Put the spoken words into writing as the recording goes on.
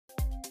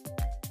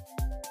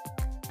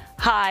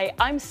Hi,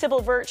 I'm Sybil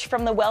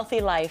from The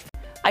Wealthy Life.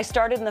 I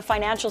started in the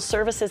financial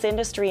services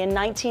industry in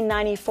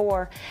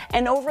 1994,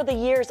 and over the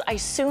years I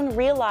soon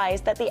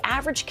realized that the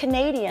average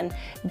Canadian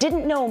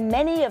didn't know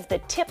many of the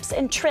tips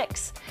and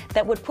tricks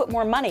that would put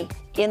more money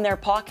in their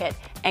pocket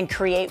and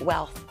create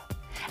wealth.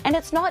 And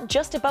it's not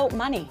just about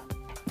money.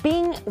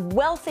 Being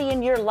wealthy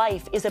in your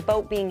life is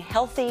about being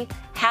healthy,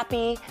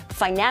 happy,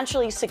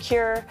 financially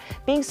secure,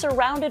 being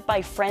surrounded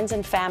by friends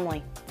and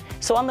family.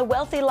 So on The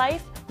Wealthy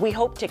Life, we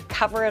hope to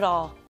cover it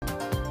all.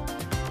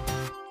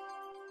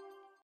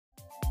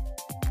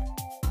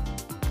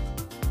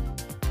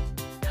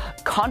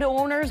 Condo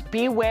owners,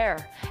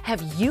 beware.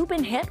 Have you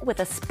been hit with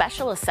a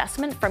special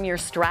assessment from your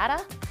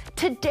Strata?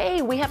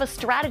 Today, we have a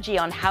strategy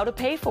on how to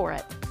pay for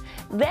it.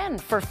 Then,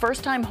 for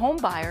first-time home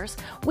buyers,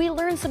 we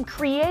learn some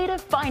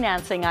creative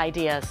financing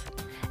ideas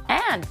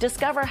and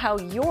discover how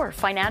your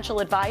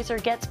financial advisor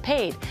gets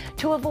paid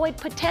to avoid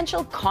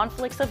potential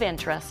conflicts of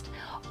interest.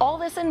 All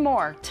this and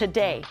more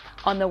today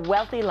on The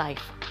Wealthy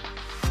Life.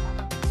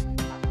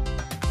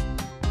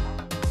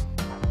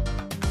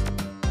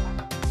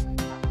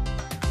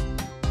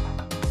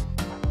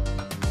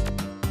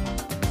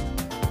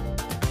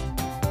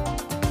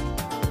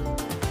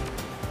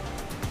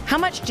 How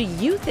much do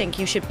you think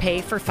you should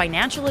pay for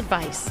financial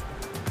advice?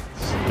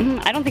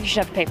 I don't think you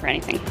should have to pay for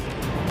anything.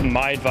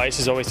 My advice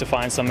is always to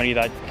find somebody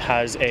that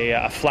has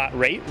a flat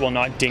rate, will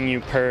not ding you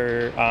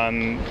per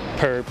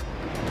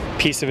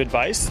piece of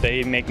advice.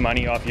 They make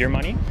money off your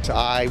money. So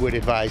I would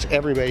advise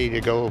everybody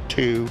to go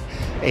to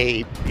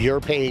a you're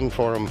paying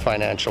for them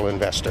financial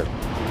investor,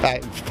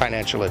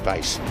 financial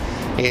advice.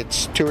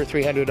 It's $200 or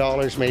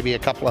 $300, maybe a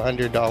couple of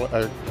 $100,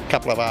 a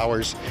couple of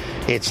hours.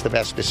 It's the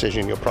best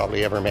decision you'll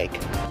probably ever make.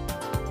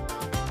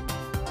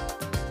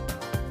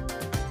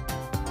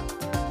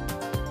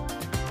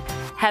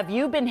 Have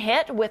you been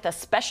hit with a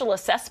special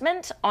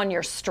assessment on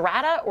your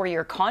Strata or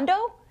your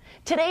condo?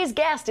 Today's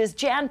guest is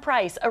Jan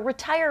Price, a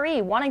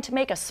retiree wanting to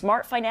make a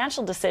smart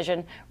financial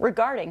decision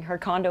regarding her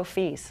condo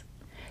fees.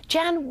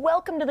 Jan,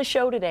 welcome to the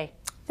show today.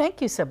 Thank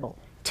you, Sybil.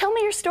 Tell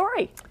me your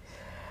story.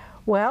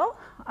 Well,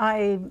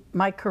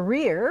 my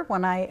career,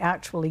 when I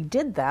actually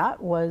did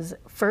that, was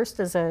first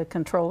as a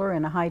controller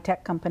in a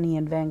high-tech company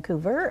in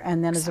Vancouver,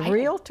 and then as a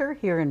realtor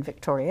here in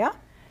Victoria.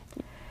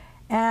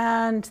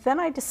 And then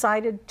I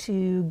decided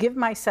to give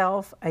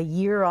myself a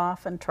year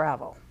off and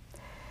travel.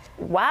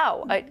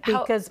 Wow.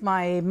 Because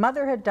my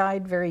mother had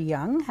died very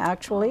young,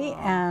 actually,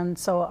 and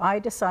so I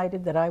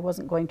decided that I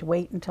wasn't going to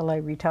wait until I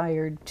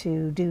retired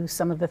to do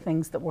some of the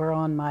things that were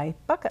on my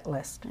bucket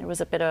list. It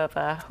was a bit of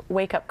a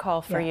wake-up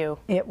call for you.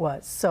 It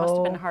was. So must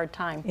have been a hard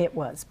time. It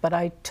was. But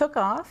I took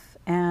off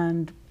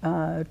and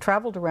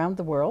traveled around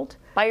the world.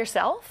 By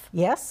yourself?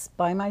 Yes,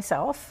 by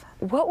myself.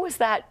 What was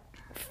that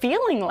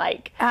feeling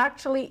like?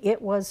 Actually,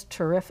 it was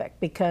terrific,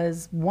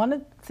 because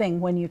one thing,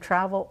 when you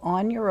travel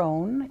on your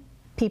own,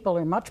 people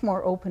are much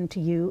more open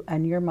to you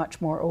and you're much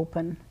more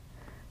open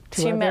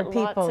to other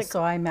people.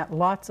 So I met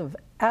lots of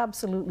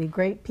absolutely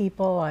great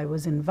people. I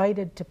was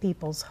invited to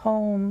people's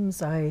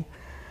homes. I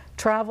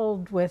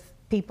traveled with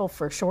people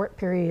for short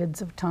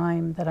periods of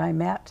time that I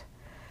met.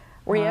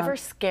 Were you ever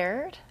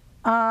scared?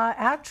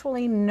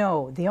 Actually,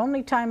 no. The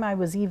only time I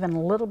was even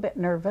a little bit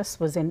nervous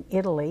was in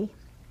Italy.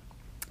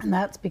 And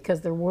that's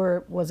because there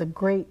was a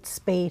great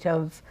spate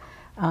of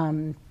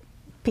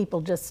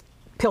people just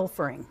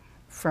pilfering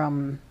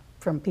from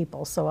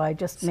people. So I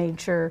just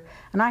made sure,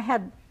 and I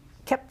had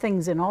kept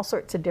things in all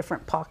sorts of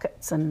different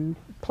pockets and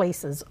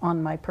places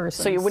on my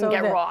person. So you wouldn't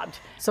get robbed.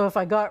 So if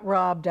I got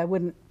robbed, I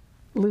wouldn't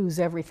lose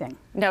everything.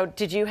 Now,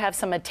 did you have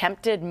some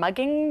attempted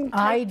mugging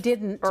type? I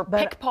didn't. Or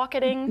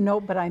pickpocketing?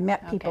 No, but I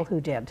met people who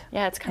did.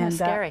 Yeah, it's kind of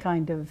scary. And that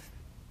kind of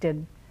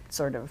did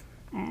sort of...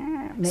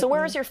 So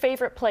where was your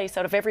favorite place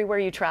out of everywhere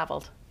you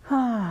traveled?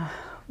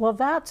 Well,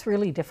 that's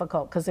really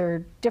difficult, because there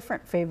are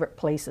different favorite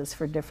places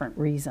for different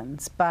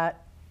reasons.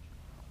 But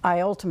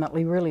I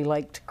ultimately really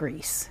liked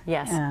Greece.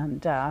 Yes.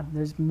 And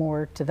there's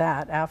more to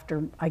that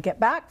after I get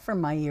back from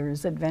my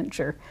year's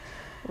adventure.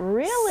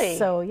 Really?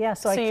 So, yeah.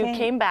 So you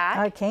came back?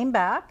 I came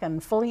back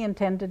and fully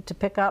intended to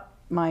pick up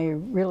my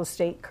real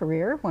estate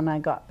career when I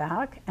got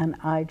back, and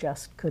I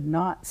just could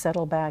not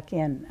settle back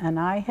in. And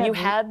you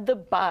had the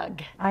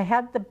bug. I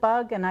had the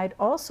bug, and I'd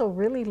also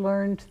really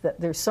learned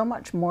that there's so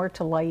much more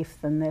to life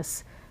than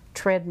this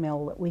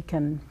treadmill that we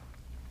can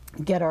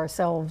get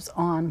ourselves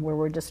on, where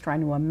we're just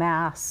trying to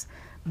amass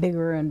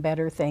bigger and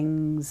better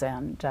things.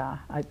 And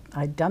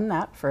I'd done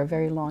that for a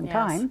very long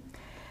time.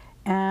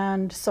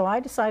 And so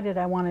I decided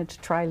I wanted to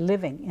try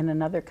living in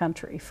another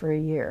country for a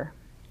year.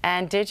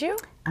 And did you?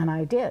 And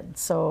I did.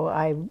 So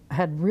I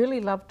had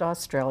really loved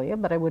Australia,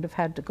 but I would have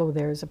had to go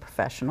there as a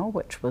professional,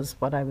 which was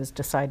what I was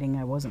deciding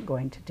I wasn't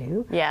going to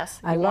do.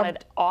 Yes, you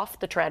wanted off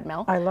the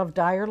treadmill. I loved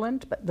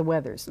Ireland, but the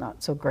weather's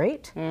not so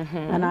great.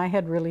 And I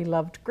had really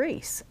loved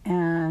Greece.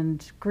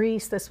 And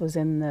Greece, this was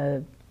in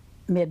the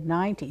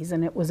mid-90s,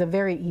 and it was a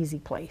very easy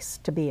place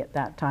to be at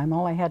that time.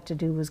 All I had to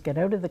do was get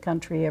out of the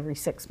country every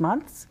 6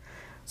 months.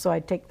 So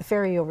I'd take the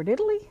ferry over to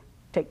Italy,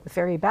 take the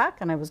ferry back,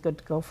 and I was good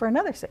to go for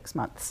another 6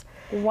 months.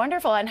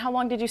 Wonderful. And how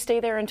long did you stay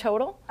there in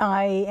total?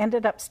 I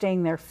ended up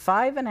staying there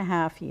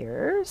 5.5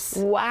 years.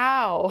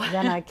 Wow.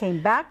 Then I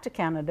came back to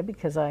Canada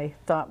because I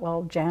thought,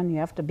 well, Jan, you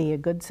have to be a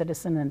good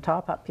citizen and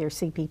top up your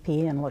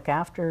CPP and look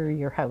after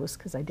your house,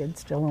 because I did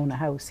still own a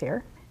house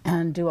here,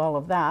 and do all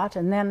of that.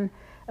 And then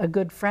a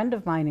good friend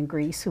of mine in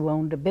Greece who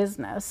owned a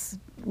business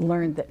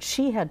learned that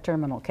she had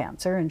terminal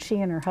cancer, and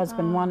she and her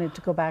husband wanted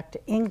to go back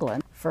to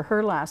England for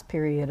her last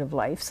period of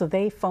life. So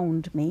they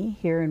phoned me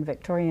here in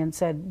Victoria and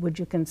said, would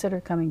you consider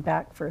coming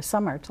back for a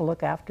summer to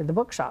look after the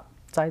bookshop?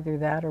 It's either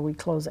that or we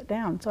close it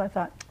down. So I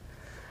thought,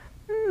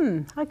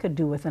 I could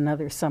do with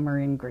another summer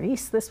in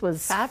Greece. This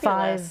was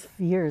Fabulous. 5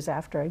 years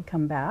after I'd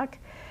come back.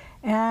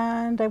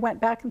 And I went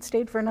back and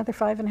stayed for another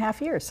 5.5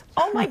 years.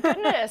 Oh my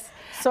goodness.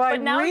 So I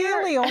But now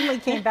really only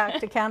came back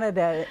to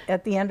Canada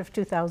at the end of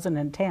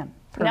 2010.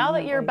 Now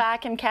that you're permanently.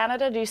 back in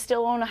Canada, do you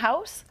still own a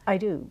house? I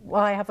do.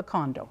 Well, I have a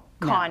condo.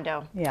 now.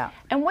 Condo. Yeah.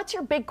 And what's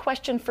your big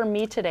question for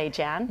me today,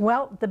 Jan?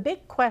 Well, the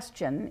big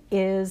question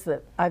is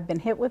that I've been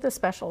hit with a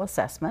special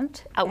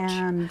assessment. Ouch.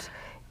 And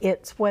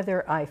it's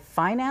whether I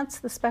finance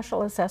the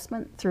special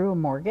assessment through a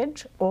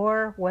mortgage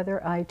or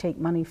whether I take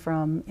money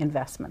from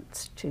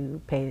investments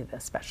to pay the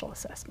special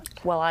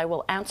assessment. Well, I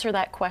will answer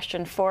that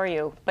question for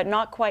you, but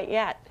not quite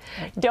yet.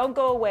 Don't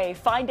go away.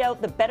 Find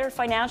out the better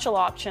financial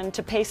option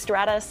to pay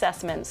Strata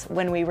assessments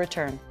when we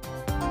return.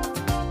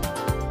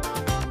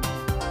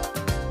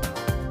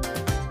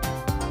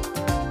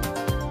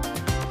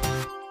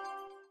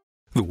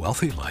 The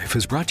Wealthy Life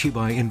is brought to you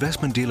by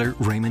investment dealer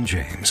Raymond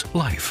James.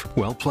 Life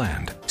well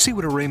planned. See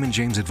what a Raymond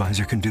James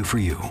advisor can do for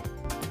you.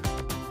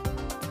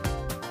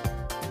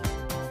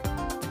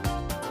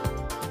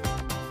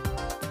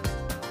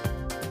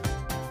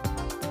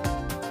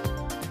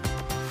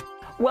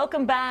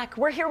 Welcome back.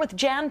 We're here with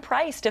Jan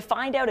Price to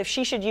find out if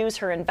she should use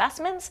her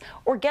investments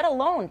or get a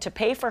loan to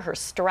pay for her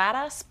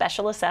Strata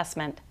special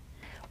assessment.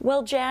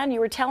 Well, Jan, you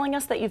were telling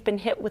us that you've been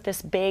hit with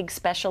this big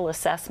special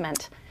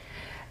assessment.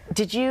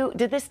 Did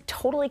this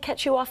totally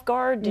catch you off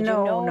guard? Did you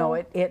know? No,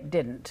 it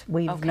didn't.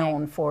 We've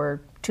known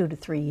for 2 to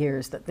 3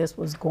 years that this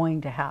was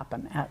going to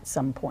happen at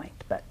some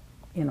point, but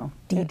you know,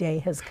 D-Day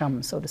has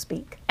come, so to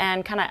speak.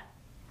 And kind of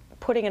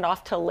putting it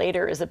off till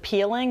later is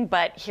appealing,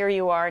 but here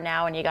you are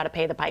now and you got to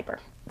pay the piper.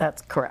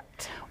 That's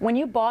correct. When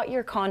you bought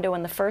your condo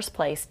in the first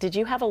place, did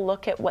you have a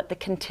look at what the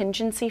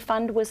contingency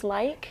fund was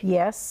like?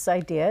 Yes, I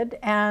did.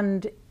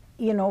 And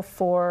you know,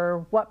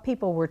 for what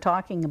people were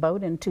talking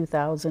about in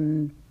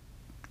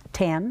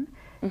 2010,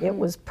 it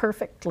was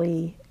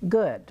perfectly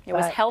good. It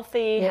was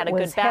healthy, had a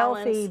good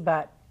balance. It was healthy,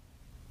 but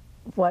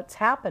what's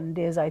happened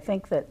is I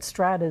think that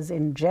stratas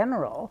in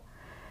general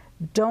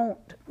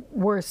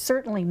we're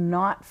certainly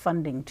not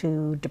funding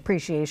to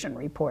depreciation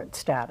report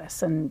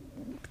status, and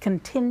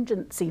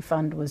contingency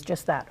fund was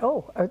just that.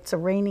 Oh, it's a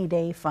rainy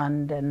day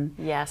fund, and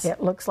yes,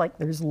 it looks like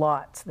there's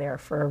lots there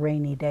for a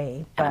rainy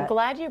day. And I'm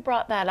glad you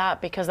brought that up,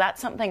 because that's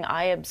something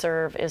I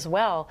observe as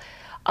well.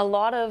 A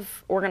lot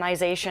of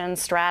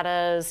organizations,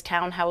 stratas,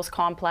 townhouse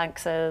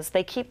complexes,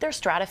 they keep their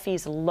strata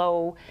fees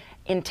low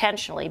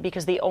intentionally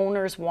because the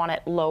owners want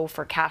it low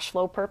for cash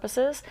flow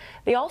purposes.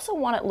 They also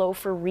want it low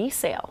for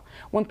resale.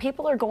 When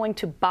people are going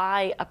to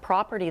buy a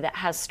property that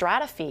has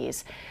strata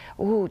fees,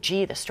 ooh,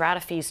 gee, the strata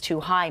fee's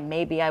too high,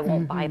 maybe I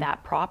won't buy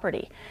that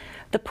property.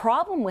 The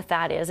problem with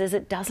that is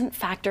it doesn't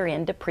factor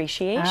in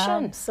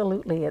depreciation.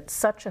 Absolutely, it's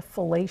such a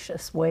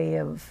fallacious way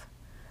of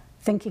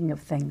thinking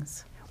of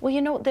things. Well,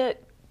 you know, the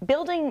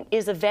building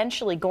is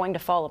eventually going to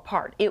fall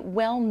apart. It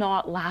will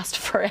not last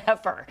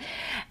forever.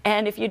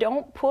 And if you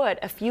don't put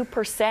a few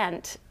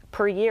percent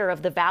per year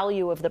of the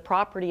value of the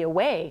property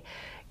away,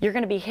 you're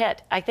going to be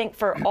hit. I think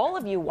for all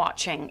of you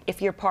watching,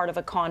 if you're part of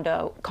a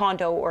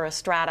condo or a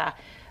strata,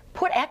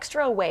 put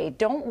extra away.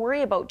 Don't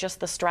worry about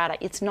just the strata.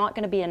 It's not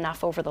going to be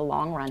enough over the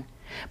long run.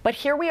 But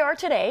here we are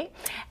today,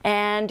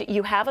 and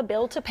you have a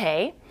bill to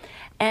pay.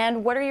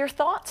 And what are your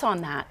thoughts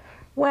on that?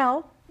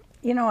 Well,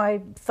 you know,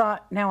 I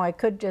thought now I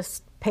could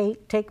just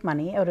take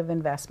money out of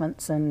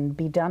investments and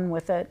be done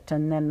with it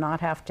and then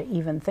not have to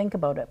even think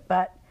about it.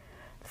 But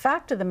the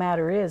fact of the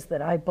matter is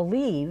that I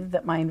believe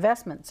that my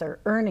investments are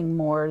earning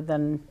more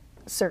than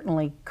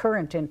certainly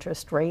current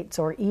interest rates,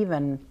 or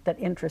even that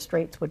interest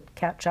rates would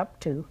catch up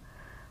to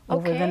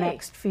over the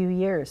next few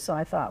years. So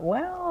I thought,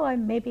 well,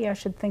 maybe I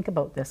should think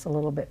about this a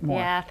little bit more.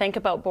 Yeah, think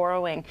about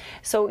borrowing.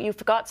 So you've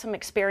got some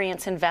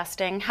experience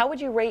investing. How would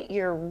you rate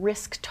your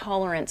risk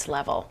tolerance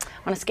level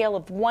on a scale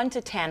of 1 to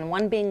 10,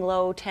 1 being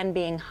low, 10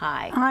 being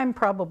high? I'm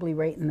probably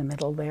right in the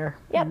middle there,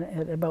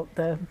 at about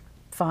the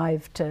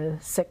 5 to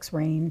 6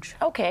 range.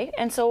 Okay,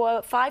 and so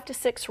a 5 to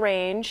 6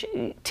 range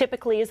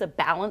typically is a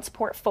balanced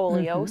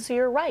portfolio. So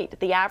you're right,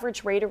 the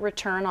average rate of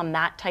return on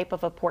that type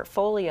of a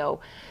portfolio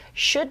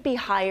should be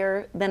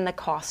higher than the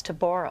cost to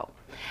borrow.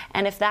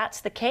 And if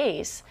that's the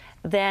case,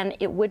 then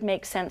it would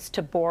make sense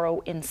to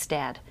borrow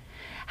instead.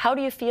 How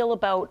do you feel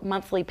about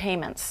monthly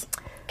payments?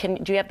 Do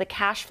you have the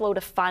cash flow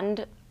to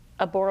fund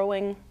a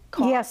borrowing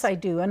cost? Yes, I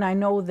do. And I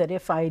know that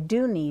if I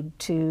do need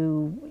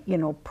to, you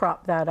know,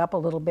 prop that up a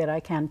little bit, I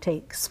can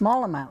take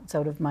small amounts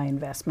out of my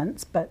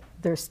investments, but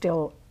they're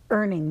still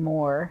earning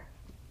more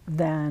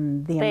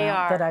than the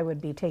amount that I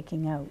would be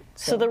taking out.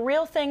 So the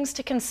real things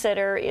to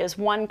consider is,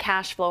 one,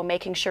 cash flow,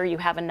 making sure you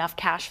have enough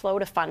cash flow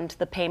to fund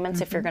the payments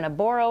if you're going to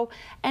borrow.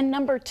 And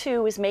number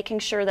two is making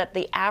sure that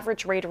the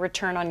average rate of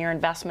return on your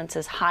investments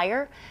is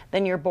higher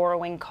than your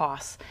borrowing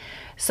costs.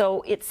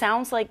 So it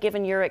sounds like,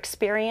 given your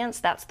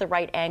experience, that's the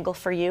right angle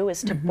for you,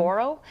 is to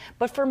borrow.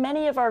 But for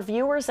many of our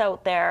viewers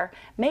out there,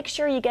 make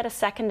sure you get a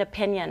second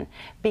opinion,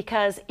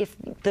 because if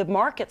the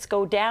markets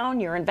go down,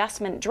 your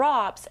investment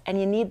drops, and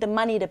you need the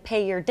money to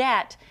pay your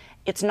debt,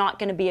 it's not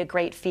going to be a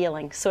great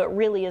feeling. So it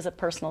really is a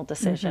personal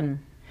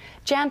decision.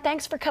 Jan,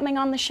 thanks for coming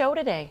on the show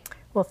today.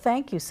 Well,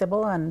 thank you,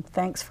 Sybil, and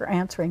thanks for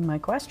answering my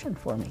question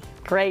for me.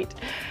 Great.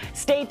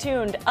 Stay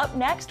tuned. Up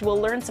next,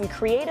 we'll learn some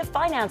creative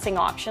financing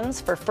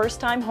options for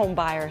first-time home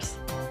buyers.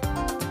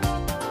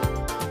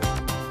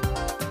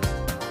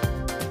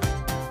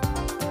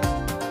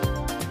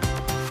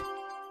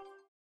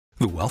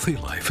 The Wealthy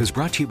Life is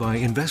brought to you by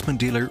investment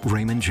dealer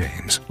Raymond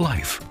James.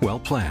 Life well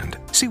planned.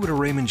 See what a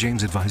Raymond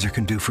James advisor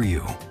can do for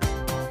you.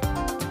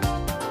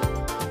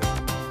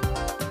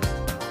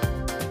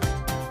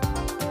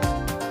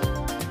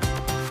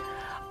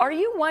 Are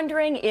you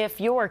wondering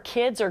if your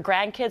kids or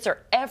grandkids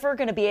are ever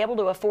going to be able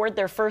to afford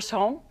their first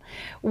home?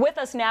 With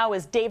us now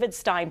is David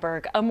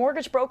Steinberg, a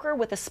mortgage broker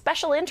with a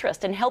special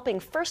interest in helping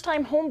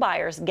first-time home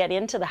buyers get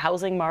into the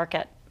housing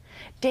market.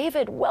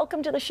 David,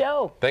 welcome to the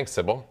show. Thanks,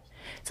 Sybil.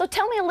 So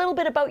tell me a little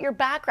bit about your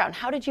background.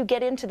 How did you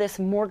get into this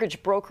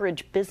mortgage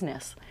brokerage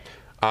business?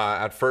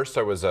 At first,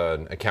 I was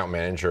an account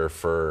manager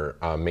for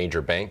a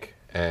major bank,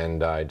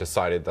 and I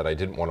decided that I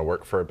didn't want to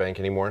work for a bank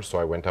anymore, so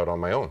I went out on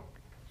my own.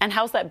 And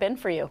how's that been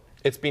for you?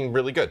 It's been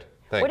really good.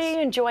 Thanks. What do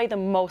you enjoy the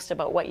most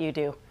about what you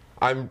do?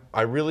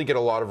 I really get a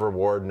lot of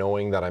reward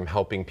knowing that I'm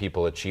helping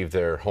people achieve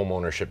their home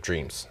ownership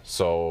dreams.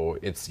 So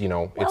it's, you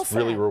know, it's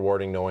really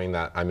rewarding knowing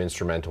that I'm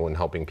instrumental in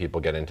helping people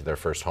get into their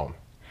first home.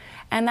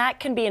 And that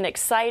can be an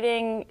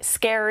exciting,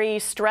 scary,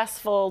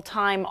 stressful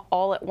time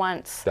all at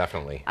once.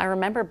 Definitely. I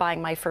remember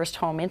buying my first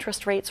home.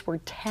 Interest rates were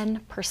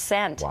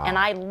 10%. Wow. And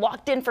I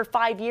locked in for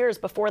 5 years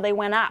before they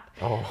went up.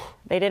 Oh.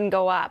 They didn't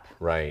go up.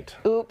 Right.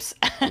 Oops.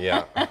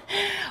 Yeah.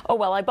 Oh,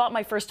 well, I bought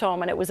my first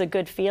home and it was a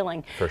good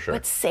feeling. For sure.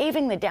 But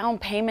saving the down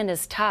payment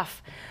is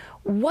tough.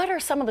 What are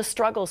some of the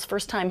struggles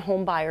first-time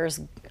home buyers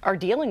are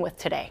dealing with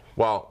today?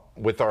 Well,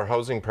 with our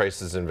housing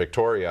prices in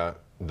Victoria,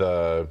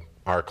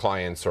 our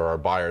clients or our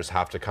buyers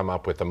have to come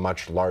up with a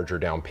much larger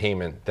down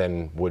payment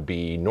than would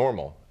be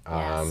normal.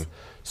 Yes.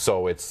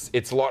 So it's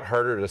a lot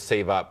harder to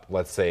save up,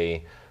 let's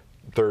say,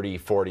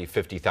 $30,000,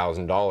 $40,000,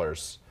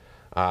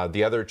 $50,000.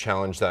 The other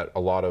challenge that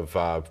a lot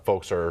of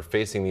folks are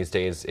facing these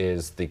days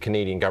is the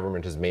Canadian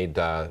government has made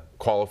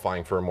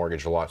qualifying for a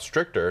mortgage a lot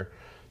stricter,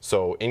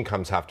 so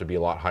incomes have to be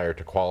a lot higher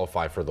to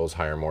qualify for those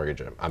higher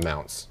mortgage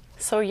amounts.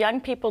 So young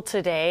people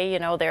today, you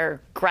know,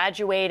 they're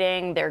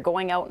graduating, they're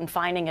going out and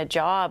finding a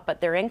job, but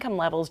their income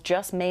levels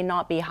just may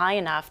not be high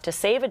enough to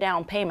save a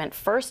down payment,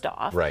 first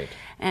off. Right.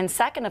 And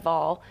second of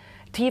all,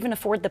 to even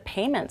afford the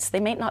payments. They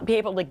may not be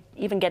able to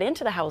even get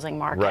into the housing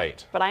market.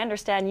 Right. But I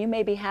understand you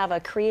maybe have a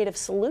creative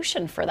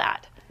solution for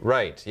that.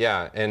 Right,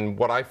 yeah. And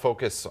what I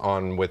focus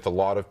on with a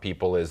lot of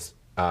people is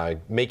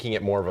making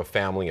it more of a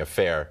family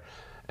affair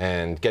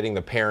and getting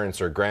the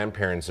parents or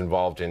grandparents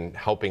involved in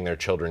helping their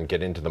children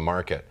get into the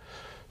market.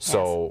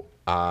 So,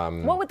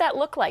 what would that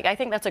look like? I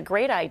think that's a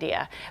great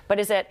idea. But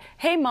is it,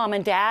 hey, mom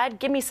and dad,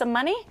 give me some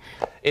money?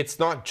 It's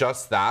not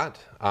just that.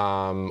 A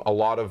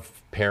lot of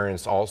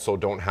parents also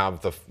don't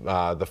have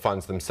the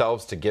funds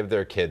themselves to give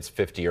their kids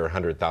 $50,000 or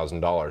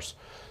 $100,000.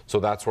 So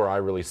that's where I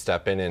really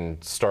step in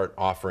and start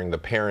offering the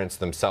parents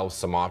themselves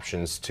some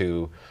options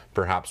to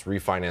perhaps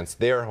refinance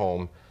their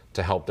home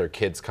to help their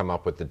kids come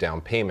up with the down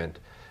payment.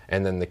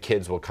 And then the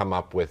kids will come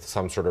up with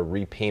some sort of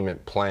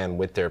repayment plan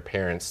with their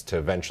parents to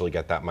eventually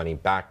get that money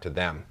back to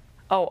them.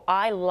 Oh,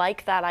 I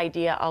like that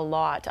idea a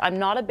lot. I'm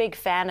not a big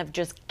fan of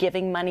just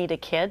giving money to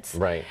kids.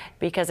 Right.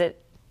 Because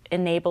it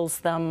enables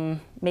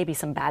them maybe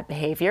some bad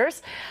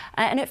behaviors.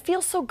 And it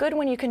feels so good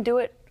when you can do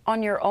it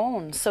on your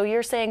own. So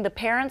you're saying the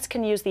parents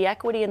can use the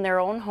equity in their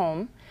own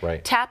home,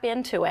 right, tap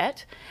into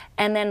it,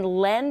 and then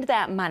lend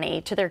that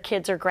money to their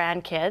kids or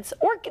grandkids,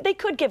 or they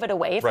could give it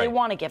away if right, they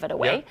want to give it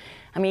away. Yeah.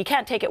 I mean, you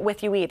can't take it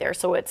with you either,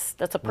 so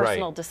that's a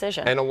personal right,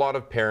 decision. And a lot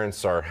of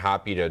parents are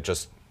happy to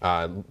just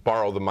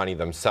borrow the money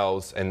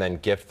themselves and then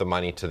gift the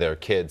money to their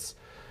kids,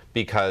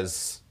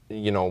 because,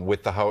 you know,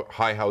 with the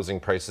high housing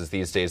prices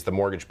these days, the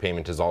mortgage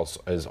payment is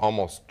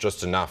almost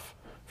just enough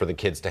for the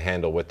kids to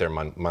handle with their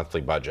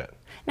monthly budget.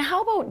 Now,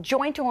 how about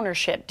joint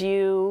ownership? Do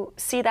you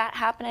see that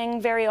happening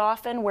very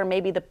often, where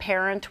maybe the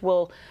parent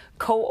will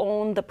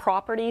co-own the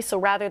property, so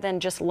rather than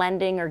just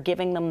lending or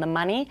giving them the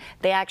money,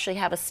 they actually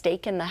have a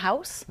stake in the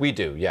house? We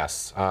do,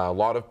 yes. A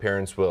lot of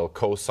parents will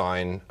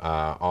co-sign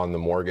on the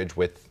mortgage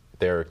with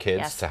their kids,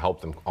 yes, to help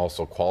them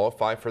also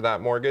qualify for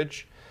that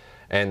mortgage.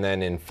 And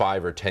then in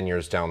 5 or 10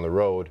 years down the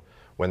road,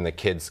 when the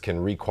kids can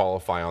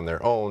requalify on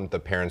their own, the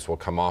parents will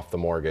come off the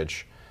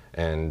mortgage,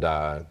 and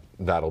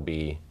that'll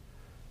be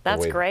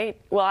That's great.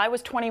 Well, I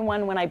was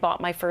 21 when I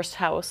bought my first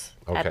house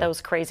at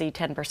those crazy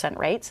 10%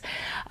 rates.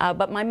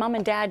 But my mom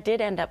and dad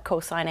did end up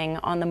co-signing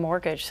on the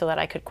mortgage so that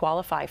I could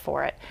qualify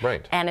for it.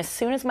 Right. And as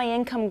soon as my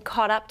income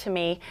caught up to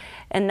me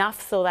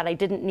enough so that I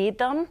didn't need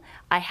them,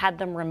 I had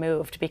them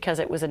removed because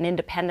it was an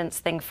independence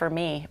thing for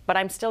me. But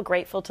I'm still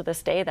grateful to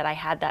this day that I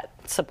had that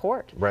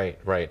support. Right,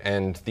 right.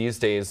 And these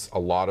days, a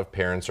lot of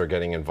parents are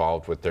getting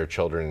involved with their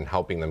children and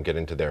helping them get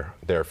into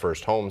their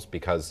first homes,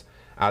 because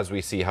as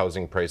we see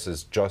housing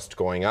prices just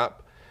going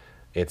up,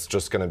 it's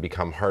just going to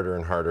become harder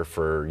and harder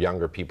for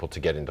younger people to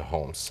get into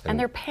homes. And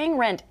they're paying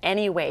rent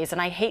anyways,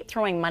 and I hate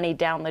throwing money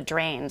down the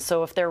drain.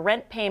 So if their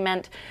rent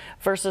payment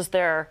versus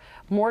their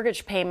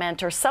mortgage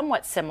payment are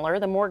somewhat similar,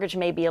 the mortgage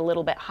may be a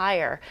little bit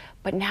higher,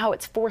 but now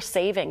it's for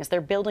savings.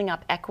 They're building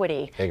up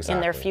equity in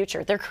their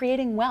future. They're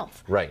creating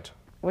wealth. Right.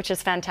 Which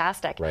is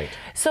fantastic. Right.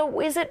 So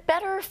is it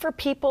better for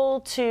people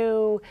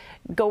to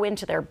go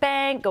into their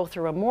bank, go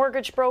through a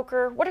mortgage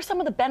broker? What are some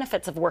of the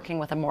benefits of working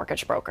with a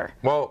mortgage broker?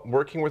 Well,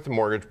 working with a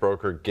mortgage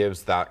broker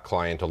gives that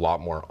client a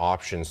lot more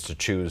options to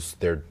choose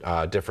their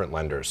different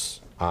lenders.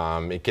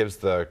 It gives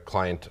the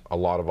client a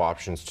lot of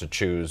options to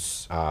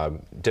choose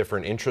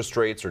different interest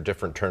rates or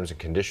different terms and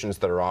conditions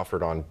that are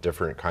offered on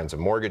different kinds of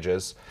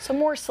mortgages. So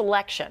more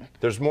selection.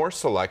 There's more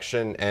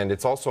selection, and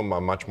it's also a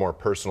much more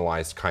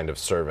personalized kind of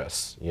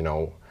service. You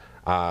know,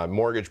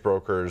 mortgage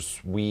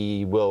brokers,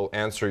 we will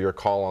answer your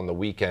call on the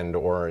weekend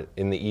or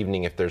in the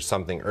evening if there's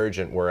something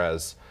urgent,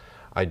 whereas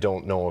I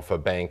don't know if a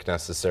bank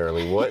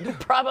necessarily would.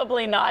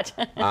 Probably not.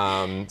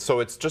 So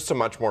it's just a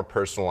much more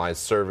personalized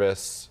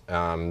service.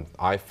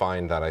 I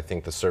find that I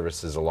think the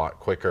service is a lot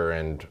quicker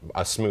and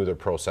a smoother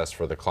process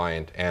for the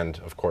client. And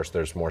of course,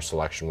 there's more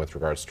selection with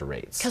regards to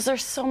rates. Because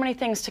there's so many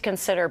things to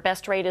consider.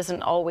 Best rate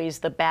isn't always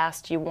the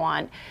best. You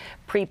want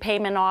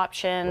prepayment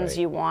options.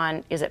 You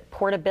want, is it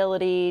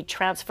portability,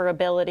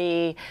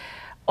 transferability?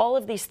 All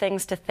of these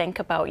things to think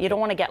about. You don't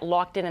want to get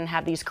locked in and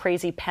have these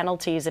crazy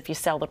penalties if you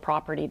sell the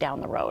property down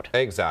the road.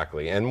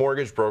 Exactly. And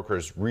mortgage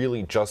brokers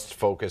really just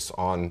focus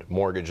on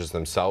mortgages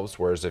themselves,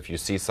 whereas if you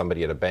see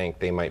somebody at a bank,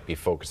 they might be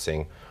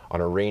focusing on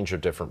a range of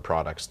different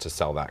products to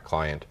sell that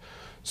client.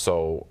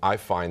 So I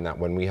find that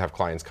when we have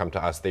clients come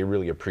to us, they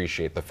really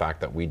appreciate the fact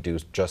that we do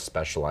just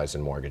specialize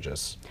in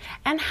mortgages.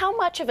 And how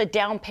much of a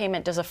down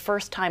payment does a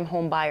first-time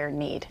home buyer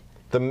need?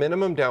 The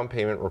minimum down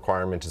payment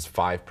requirement is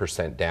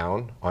 5%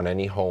 down on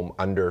any home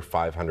under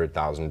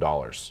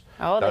 $500,000.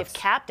 Oh, they've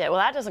capped it. Well,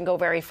 that doesn't go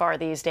very far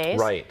these days.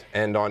 Right,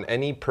 and on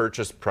any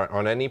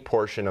on any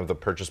portion of the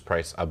purchase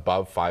price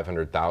above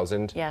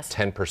 $500,000,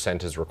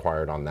 10% is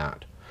required on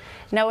that.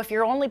 Now, if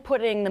you're only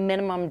putting the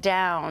minimum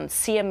down,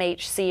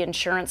 CMHC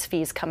insurance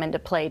fees come into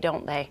play,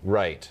 don't they?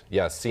 Right.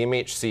 Yes,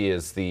 CMHC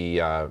is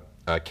the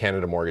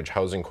Canada Mortgage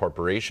Housing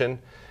Corporation,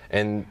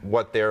 and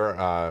what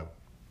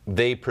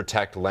they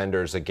protect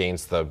lenders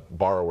against the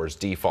borrowers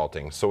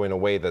defaulting. So in a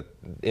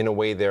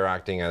way they're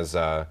acting as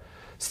a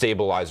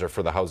stabilizer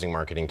for the housing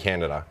market in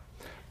Canada.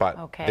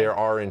 But there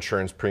are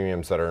insurance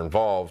premiums that are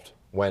involved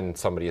when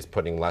somebody is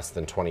putting less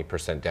than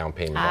 20% down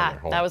payment on their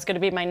home. That was going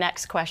to be my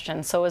next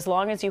question. So as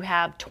long as you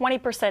have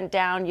 20%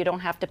 down, you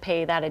don't have to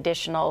pay that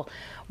additional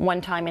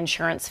one-time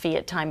insurance fee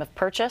at time of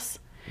purchase?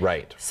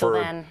 Right.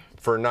 So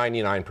for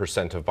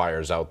 99% of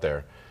buyers out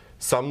there.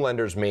 Some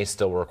lenders may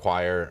still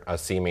require a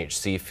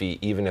CMHC fee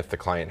even if the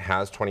client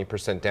has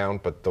 20% down,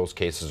 but those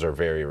cases are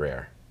very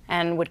rare.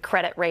 And would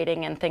credit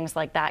rating and things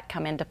like that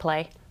come into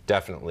play?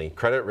 Definitely.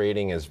 Credit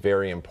rating is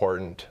very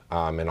important,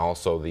 and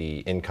also the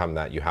income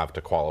that you have to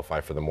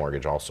qualify for the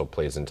mortgage also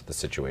plays into the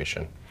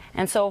situation.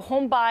 And so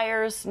home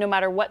buyers, no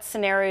matter what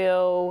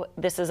scenario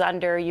this is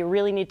under, you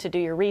really need to do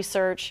your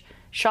research,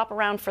 shop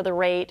around for the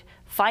rate,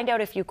 find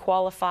out if you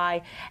qualify.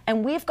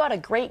 And we've got a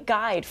great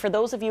guide for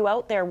those of you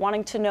out there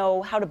wanting to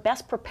know how to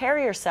best prepare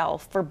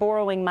yourself for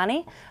borrowing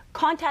money.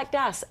 Contact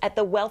us at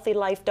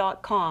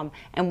thewealthylife.com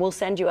and we'll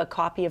send you a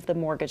copy of the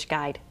mortgage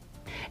guide.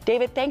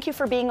 David, thank you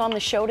for being on the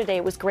show today.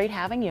 It was great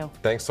having you.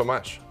 Thanks so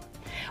much.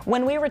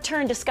 When we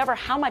return, discover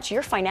how much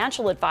your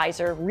financial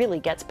advisor really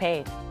gets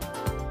paid.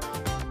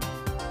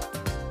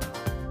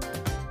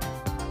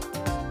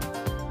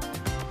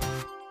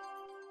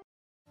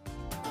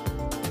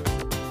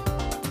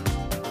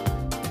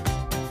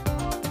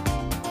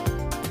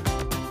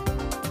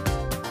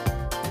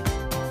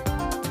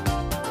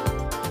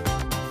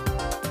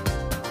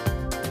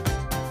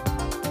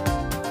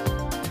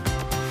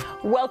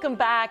 Welcome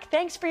back.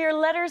 Thanks for your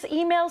letters,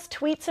 emails,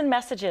 tweets, and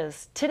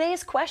messages.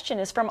 Today's question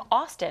is from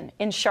Austin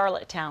in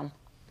Charlottetown.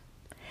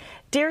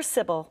 Dear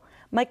Sybil,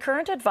 my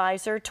current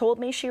advisor told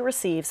me she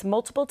receives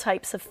multiple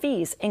types of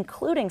fees,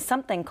 including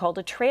something called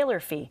a trailer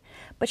fee,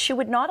 but she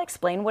would not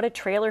explain what a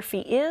trailer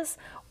fee is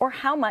or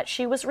how much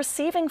she was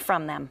receiving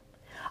from them.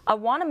 I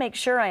want to make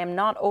sure I am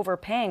not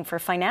overpaying for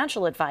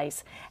financial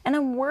advice, and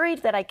I'm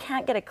worried that I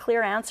can't get a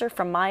clear answer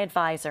from my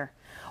advisor.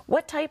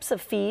 What types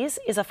of fees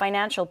is a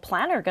financial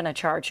planner going to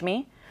charge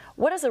me?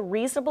 What is a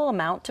reasonable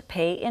amount to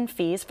pay in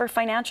fees for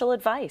financial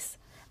advice?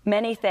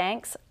 Many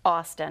thanks,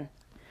 Austin.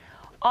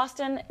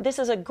 Austin, this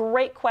is a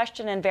great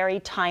question and very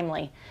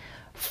timely.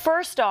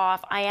 First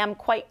off, I am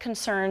quite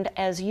concerned,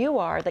 as you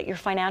are, that your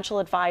financial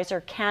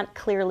advisor can't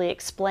clearly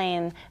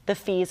explain the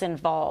fees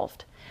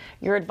involved.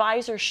 Your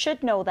advisor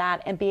should know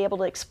that and be able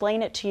to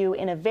explain it to you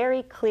in a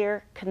very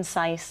clear,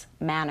 concise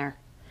manner.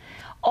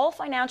 All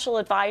financial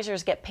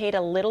advisors get paid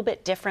a little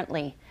bit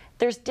differently.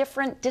 There's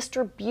different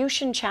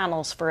distribution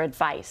channels for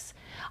advice.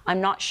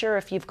 I'm not sure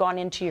if you've gone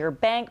into your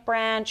bank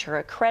branch or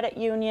a credit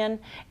union,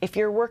 if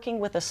you're working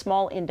with a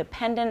small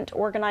independent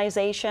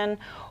organization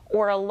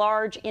or a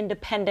large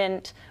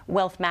independent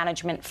wealth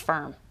management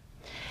firm.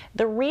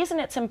 The reason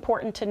it's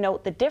important to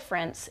note the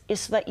difference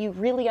is so that you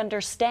really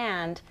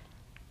understand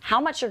how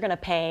much you're going to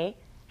pay,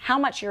 how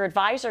much your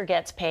advisor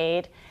gets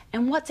paid,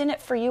 and what's in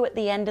it for you at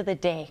the end of the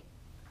day.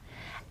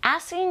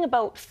 Asking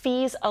about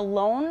fees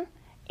alone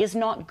is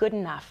not good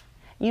enough.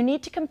 You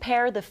need to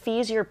compare the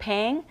fees you're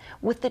paying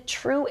with the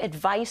true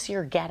advice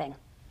you're getting.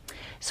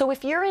 So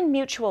if you're in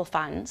mutual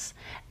funds,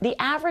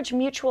 the average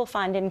mutual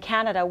fund in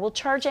Canada will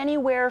charge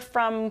anywhere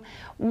from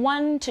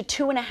 1 to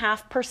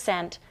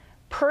 2.5%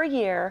 per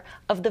year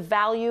of the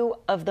value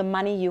of the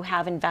money you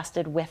have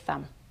invested with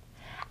them.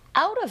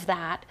 Out of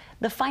that,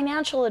 the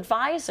financial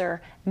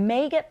advisor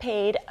may get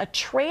paid a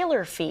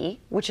trailer fee,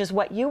 which is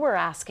what you were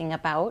asking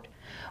about,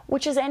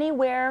 which is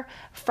anywhere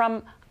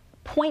from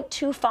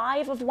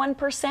 0.25 of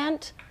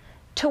 1%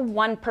 to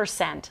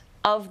 1%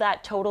 of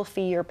that total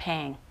fee you're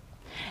paying.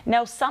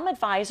 Now, some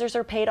advisors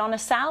are paid on a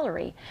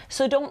salary,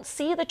 so don't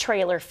see the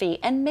trailer fee,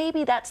 and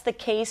maybe that's the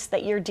case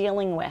that you're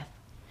dealing with.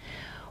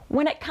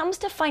 When it comes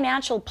to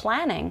financial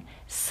planning,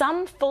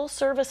 some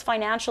full-service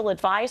financial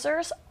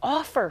advisors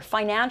offer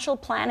financial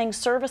planning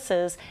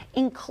services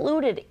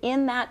included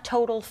in that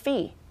total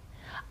fee.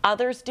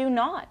 Others do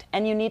not,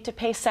 and you need to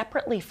pay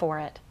separately for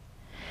it.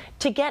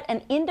 To get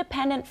an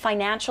independent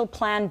financial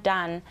plan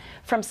done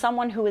from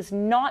someone who is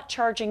not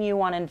charging you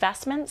on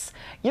investments,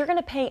 you're going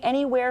to pay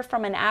anywhere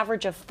from an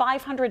average of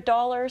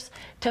 $500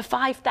 to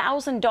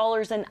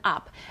 $5,000 and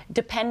up,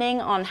 depending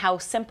on how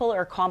simple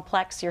or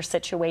complex your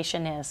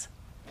situation is.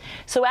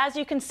 So as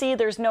you can see,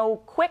 there's no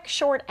quick,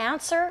 short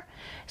answer,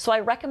 so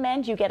I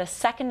recommend you get a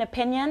second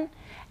opinion,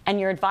 and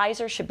your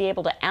advisor should be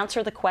able to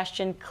answer the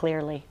question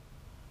clearly.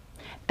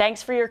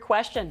 Thanks for your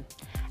question.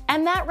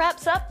 And that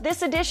wraps up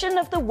this edition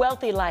of The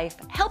Wealthy Life,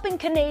 helping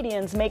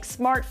Canadians make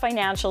smart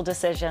financial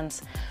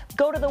decisions.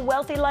 Go to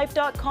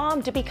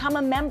thewealthylife.com to become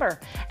a member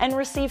and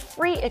receive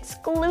free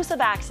exclusive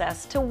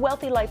access to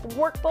Wealthy Life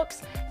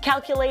workbooks,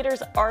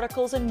 calculators,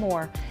 articles, and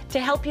more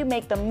to help you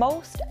make the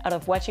most out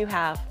of what you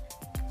have.